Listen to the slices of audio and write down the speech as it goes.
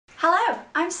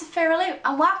Sophia Lou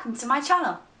and welcome to my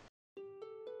channel.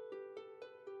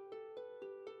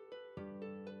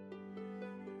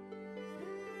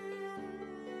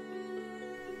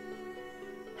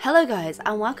 Hello guys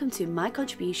and welcome to my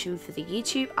contribution for the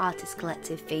YouTube Artist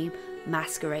Collective theme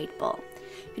Masquerade Ball.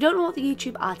 If you don't know what the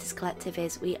YouTube Artist Collective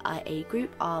is, we are a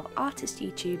group of artist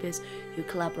YouTubers who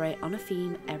collaborate on a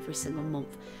theme every single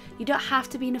month. You don't have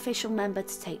to be an official member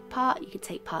to take part, you can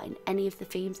take part in any of the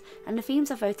themes, and the themes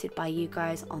are voted by you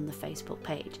guys on the Facebook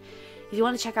page. If you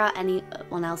want to check out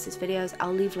anyone else's videos,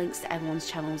 I'll leave links to everyone's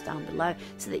channels down below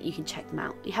so that you can check them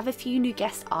out. We have a few new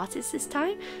guest artists this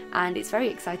time, and it's very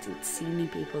exciting to see new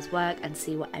people's work and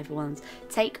see what everyone's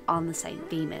take on the same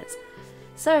theme is.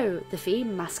 So, the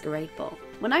theme Masquerade Ball.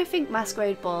 When I think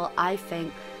Masquerade Ball, I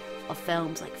think of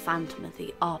films like Phantom of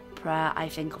the Opera, I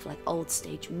think of like old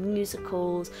stage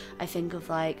musicals, I think of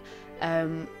like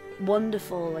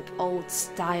wonderful like old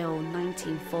style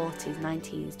 1940s,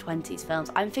 1920s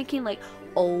films. I'm thinking like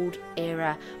old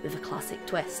era with a classic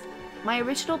twist. My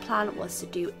original plan was to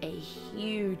do a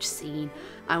huge scene.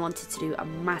 I wanted to do a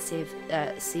massive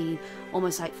scene,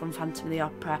 almost like from Phantom of the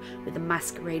Opera, with the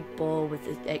masquerade ball, with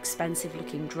the expensive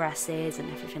looking dresses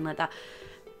and everything like that.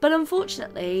 But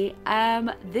unfortunately,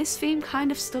 this theme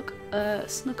kind of snuck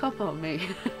up on me.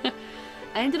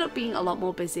 I ended up being a lot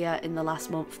more busier in the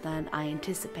last month than I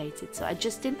anticipated, so I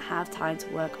just didn't have time to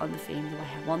work on the theme the way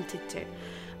I wanted to.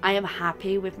 I am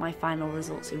happy with my final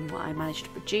results in what I managed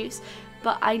to produce,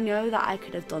 but I know that I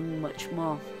could have done much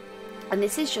more. And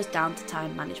this is just down to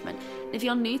time management. If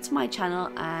you're new to my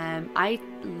channel, I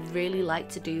really like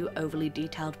to do overly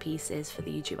detailed pieces for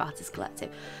the YouTube Artist Collective.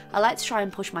 I like to try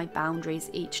and push my boundaries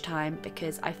each time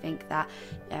because I think that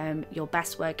your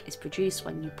best work is produced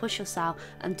when you push yourself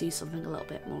and do something a little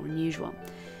bit more unusual.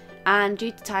 And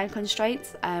due to time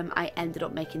constraints, I ended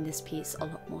up making this piece a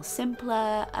lot more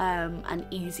simpler and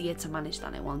easier to manage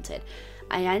than I wanted.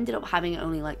 I ended up having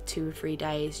only like 2 or 3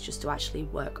 days just to actually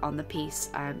work on the piece,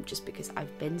 just because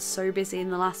I've been so busy in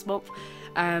the last month,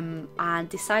 and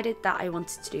decided that I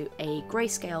wanted to do a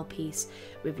grayscale piece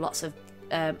with lots of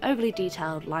overly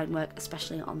detailed line work,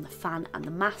 especially on the fan and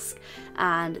the mask,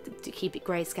 and to keep it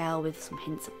grayscale with some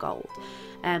hints of gold.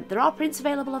 There are prints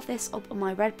available of this up on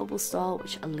my Redbubble store,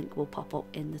 which a link will pop up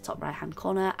in the top right hand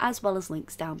corner, as well as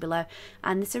links down below,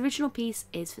 and this original piece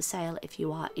is for sale if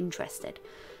you are interested.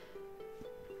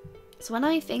 So when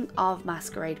I think of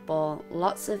Masquerade Ball,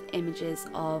 lots of images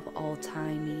of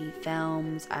old-timey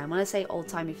films. When I say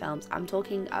old-timey films, I'm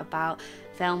talking about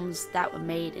films that were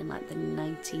made in like the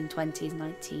 1920s,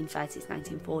 1930s,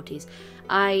 1940s.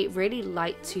 I really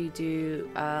like to do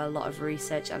a lot of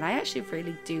research, and I actually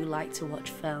really do like to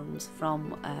watch films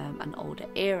from an older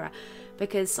era,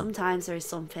 because sometimes there is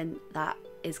something that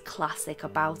is classic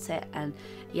about it, and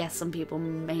yes, some people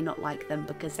may not like them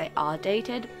because they are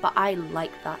dated, but I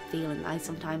like that feeling. I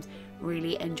sometimes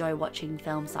really enjoy watching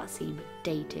films that seem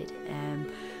dated,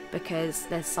 because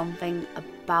there's something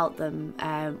about them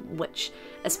which,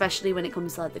 especially when it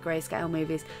comes to like the grayscale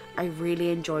movies, I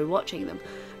really enjoy watching them.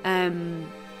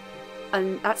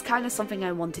 And that's kind of something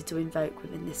I wanted to invoke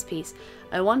within this piece.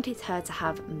 I wanted her to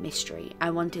have mystery. I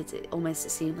wanted it almost to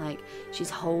seem like she's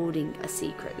holding a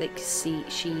secret. Like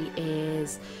she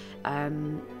is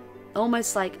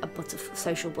almost like a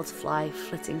social butterfly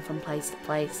flitting from place to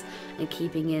place and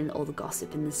keeping in all the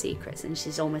gossip and the secrets. And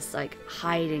she's almost like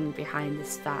hiding behind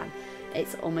this fan.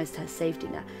 It's almost her safety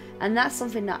net. And that's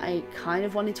something that I kind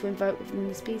of wanted to invoke within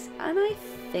this piece. And I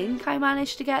think I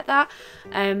managed to get that.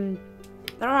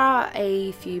 There are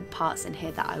a few parts in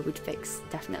here that I would fix,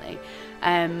 definitely.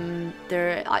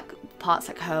 There are like parts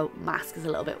like her mask is a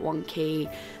little bit wonky,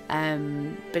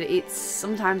 but it's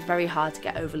sometimes very hard to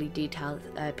get overly detailed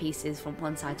pieces from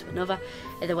one side to another.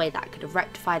 The way that I could have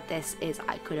rectified this is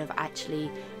I could have actually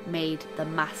made the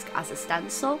mask as a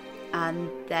stencil and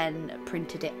then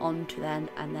printed it onto then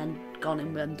and then gone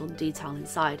in and done detail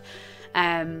inside.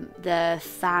 The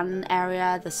fan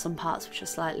area, there's some parts which are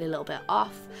slightly a little bit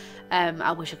off.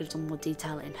 I wish I could have done more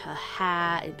detail in her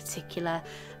hair in particular,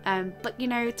 but you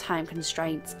know, time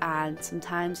constraints, and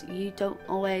sometimes you don't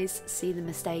always see the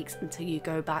mistakes until you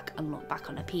go back and look back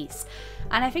on a piece.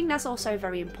 And I think that's also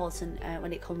very important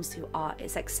when it comes to art,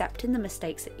 is accepting the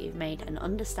mistakes that you've made and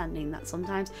understanding that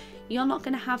sometimes you're not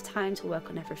going to have time to work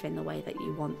on everything the way that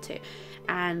you want to,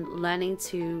 and learning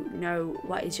to know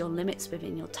what is your limits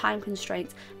within your time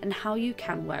constraints and how you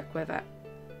can work with it.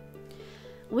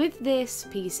 With this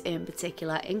piece in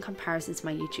particular, in comparison to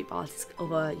my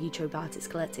other YouTube Artist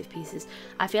Collective pieces,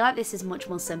 I feel like this is much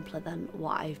more simpler than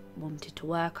what I've wanted to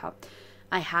work on.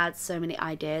 I had so many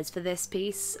ideas for this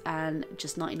piece and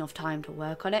just not enough time to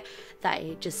work on it, that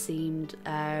it just seemed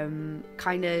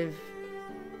kind of,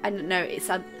 I don't know, it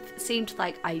seemed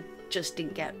like I just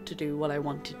didn't get to do what I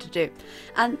wanted to do,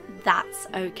 and that's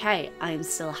okay. I'm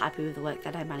still happy with the work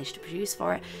that I managed to produce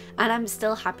for it, and I'm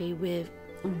still happy with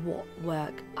what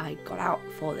work I got out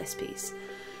for this piece.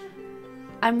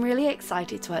 I'm really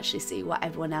excited to actually see what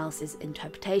everyone else's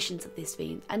interpretations of this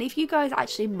theme, and if you guys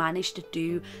actually manage to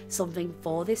do something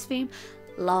for this theme,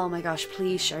 oh my gosh,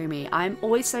 please show me. I'm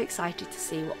always so excited to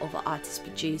see what other artists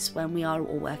produce when we are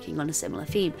all working on a similar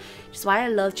theme, which is why I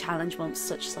love challenge months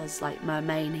such as like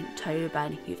May in October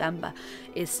and November,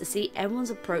 is to see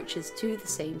everyone's approaches to the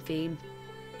same theme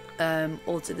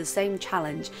or to the same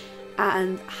challenge,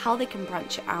 and how they can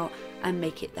branch it out and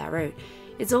make it their own.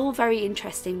 It's all very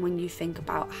interesting when you think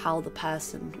about how the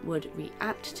person would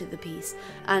react to the piece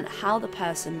and how the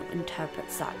person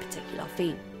interprets that particular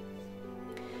theme.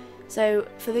 So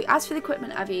as for the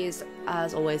equipment I've used,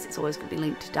 as always, it's always going to be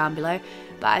linked down below,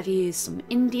 but I've used some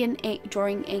Indian ink,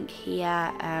 drawing ink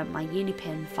here, my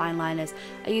Unipen fine liners.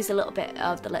 I use a little bit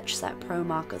of the Letraset Pro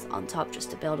markers on top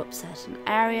just to build up certain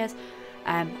areas.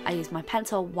 I use my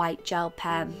pencil white gel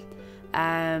pen.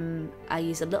 I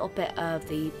use a little bit of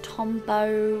the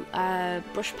Tombow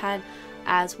brush pen,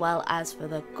 as well as for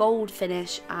the gold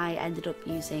finish I ended up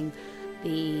using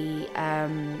the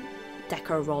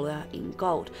decoroller in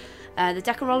gold. The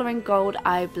decoroller in gold,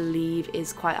 I believe,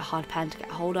 is quite a hard pen to get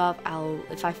hold of.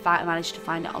 If I manage to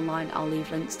find it online, I'll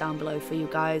leave links down below for you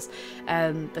guys,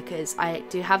 because I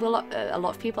do have a lot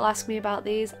of people ask me about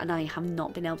these, and I have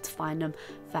not been able to find them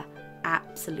for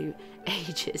absolute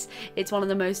ages. It's one of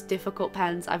the most difficult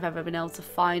pens I've ever been able to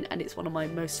find, and it's one of my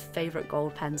most favourite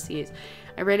gold pens to use.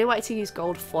 I really wanted to use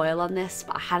gold foil on this,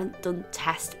 but I hadn't done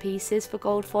test pieces for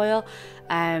gold foil.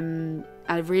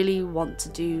 I really want to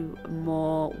do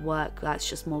more work that's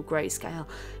just more grayscale,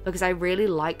 because I really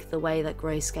like the way that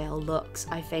grayscale looks.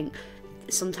 I think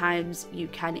sometimes you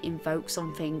can invoke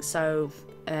something so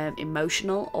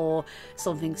emotional or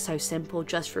something so simple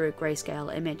just through a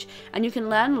grayscale image, and you can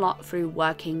learn a lot through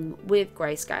working with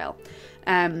grayscale.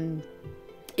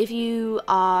 If you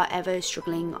are ever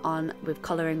struggling with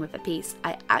colouring with a piece,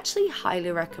 I actually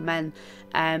highly recommend,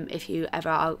 if you ever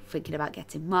are thinking about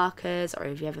getting markers, or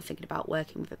if you're ever thinking about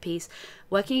working with a piece,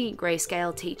 working in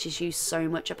grayscale teaches you so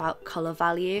much about colour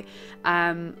value,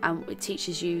 and it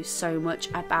teaches you so much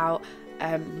about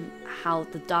how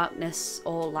the darkness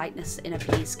or lightness in a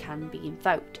piece can be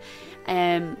invoked.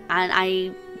 And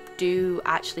I do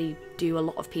actually do a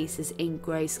lot of pieces in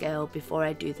grayscale before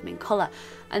I do them in colour,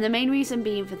 and the main reason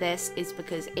being for this is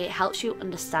because it helps you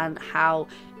understand how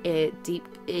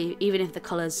even if the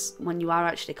colours, when you are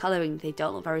actually colouring, they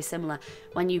don't look very similar,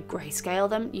 when you grayscale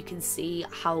them you can see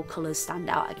how colours stand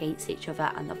out against each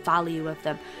other and the value of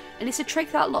them. And it's a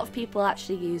trick that a lot of people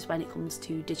actually use when it comes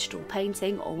to digital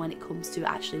painting, or when it comes to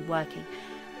actually working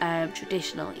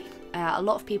traditionally. A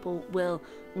lot of people will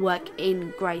work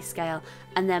in grayscale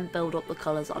and then build up the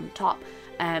colours on top,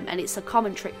 and it's a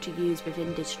common trick to use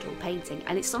within digital painting,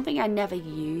 and it's something I never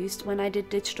used when I did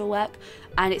digital work,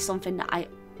 and it's something that I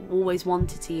always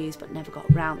wanted to use but never got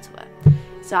around to it.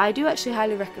 So I do actually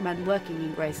highly recommend working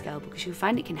in grayscale, because you'll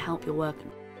find it can help your work.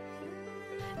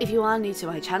 If you are new to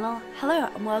my channel, hello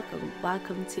and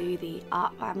welcome to the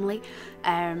art family.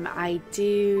 I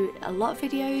do a lot of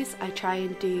videos. I try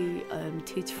and do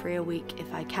 2 to 3 a week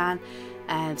if I can.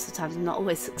 Sometimes I'm not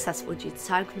always successful due to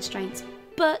time constraints,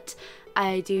 but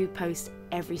I do post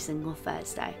every single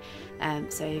Thursday.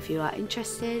 So if you are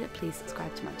interested, please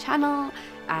subscribe to my channel,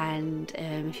 and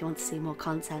if you want to see more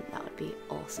content, that would be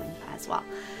awesome as well.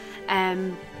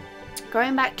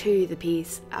 Going back to the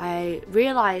piece, I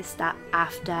realised that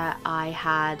after I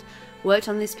had worked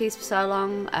on this piece for so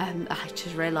long, I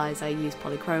just realised I used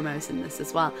polychromos in this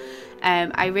as well.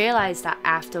 I realised that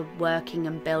after working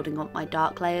and building up my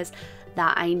dark layers,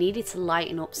 that I needed to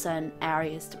lighten up certain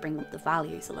areas to bring up the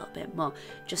values a little bit more,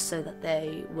 just so that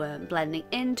they weren't blending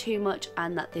in too much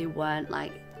and that they weren't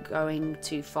like going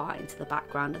too far into the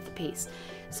background of the piece.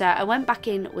 So I went back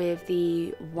in with the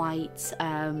white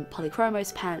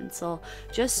polychromos pencil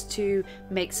just to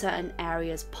make certain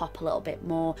areas pop a little bit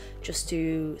more, just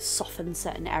to soften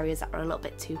certain areas that are a little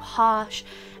bit too harsh.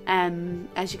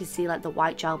 As you can see, like the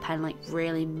white gel pen like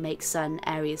really makes certain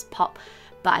areas pop,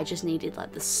 but I just needed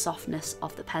like the softness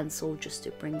of the pencil just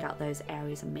to bring out those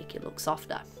areas and make it look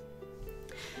softer.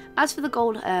 As for the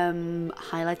gold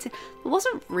highlighting, there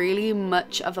wasn't really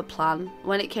much of a plan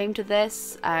when it came to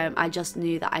this. I just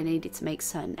knew that I needed to make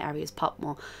certain areas pop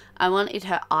more. I wanted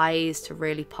her eyes to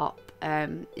really pop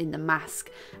in the mask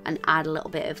and add a little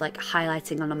bit of like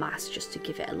highlighting on the mask just to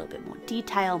give it a little bit more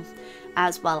detail,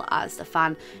 as well as the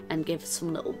fan, and give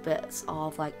some little bits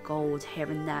of like gold here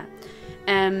and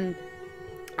there.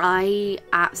 I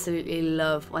absolutely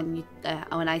love when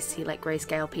I see like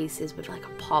grayscale pieces with like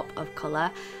a pop of colour.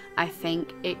 I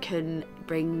think it can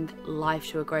bring life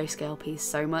to a grayscale piece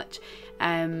so much.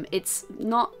 It's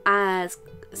not as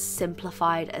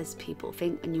simplified as people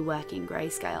think when you work in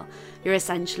grayscale. You're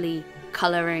essentially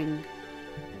colouring,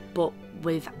 but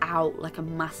without like a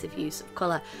massive use of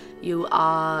colour. You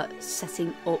are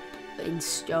setting up in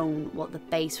stone what the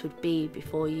base would be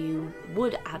before you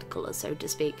would add colour, so to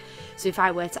speak. So if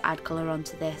I were to add colour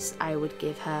onto this, I would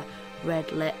give her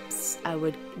red lips, I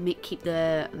would keep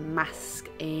the mask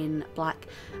in black,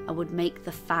 I would make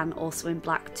the fan also in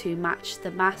black to match the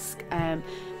mask,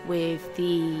 with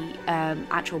the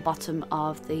actual bottom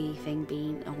of the thing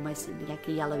being almost in like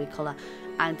a yellowy colour,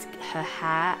 and her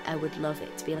hair, I would love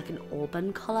it to be like an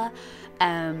auburn colour,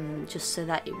 just so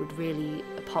that it would really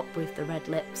pop with the red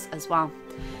lips as well.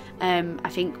 I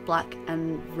think black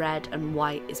and red and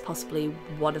white is possibly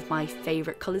one of my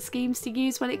favourite colour schemes to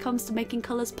use when it comes to making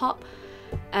colours pop.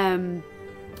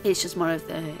 It's just one of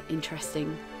the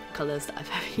interesting colours that I've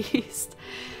ever used.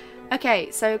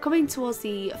 Okay, so coming towards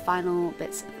the final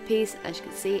bits of the piece, as you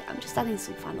can see, I'm just adding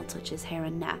some final touches here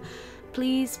and there.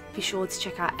 Please be sure to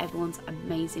check out everyone's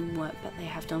amazing work that they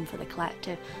have done for the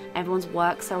collective. Everyone's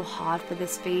worked so hard for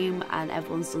this theme, and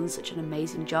everyone's done such an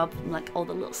amazing job from like all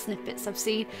the little snippets I've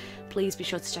seen. Please be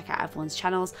sure to check out everyone's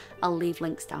channels. I'll leave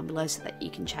links down below so that you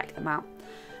can check them out.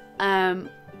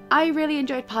 I really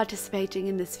enjoyed participating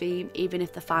in this theme, even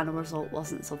if the final result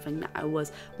wasn't something that I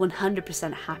was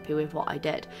 100% happy with what I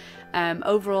did.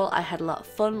 Overall, I had a lot of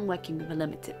fun working with a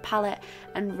limited palette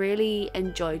and really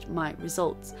enjoyed my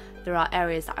results. There are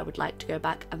areas that I would like to go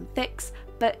back and fix,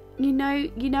 but you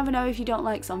never know if you don't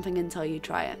like something until you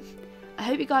try it. I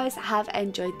hope you guys have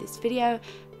enjoyed this video.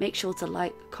 Make sure to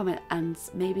like, comment, and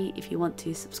maybe if you want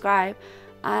to subscribe,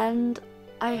 and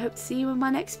I hope to see you in my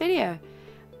next video.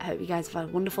 I hope you guys have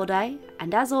a wonderful day,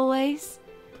 and as always,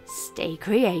 stay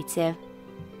creative.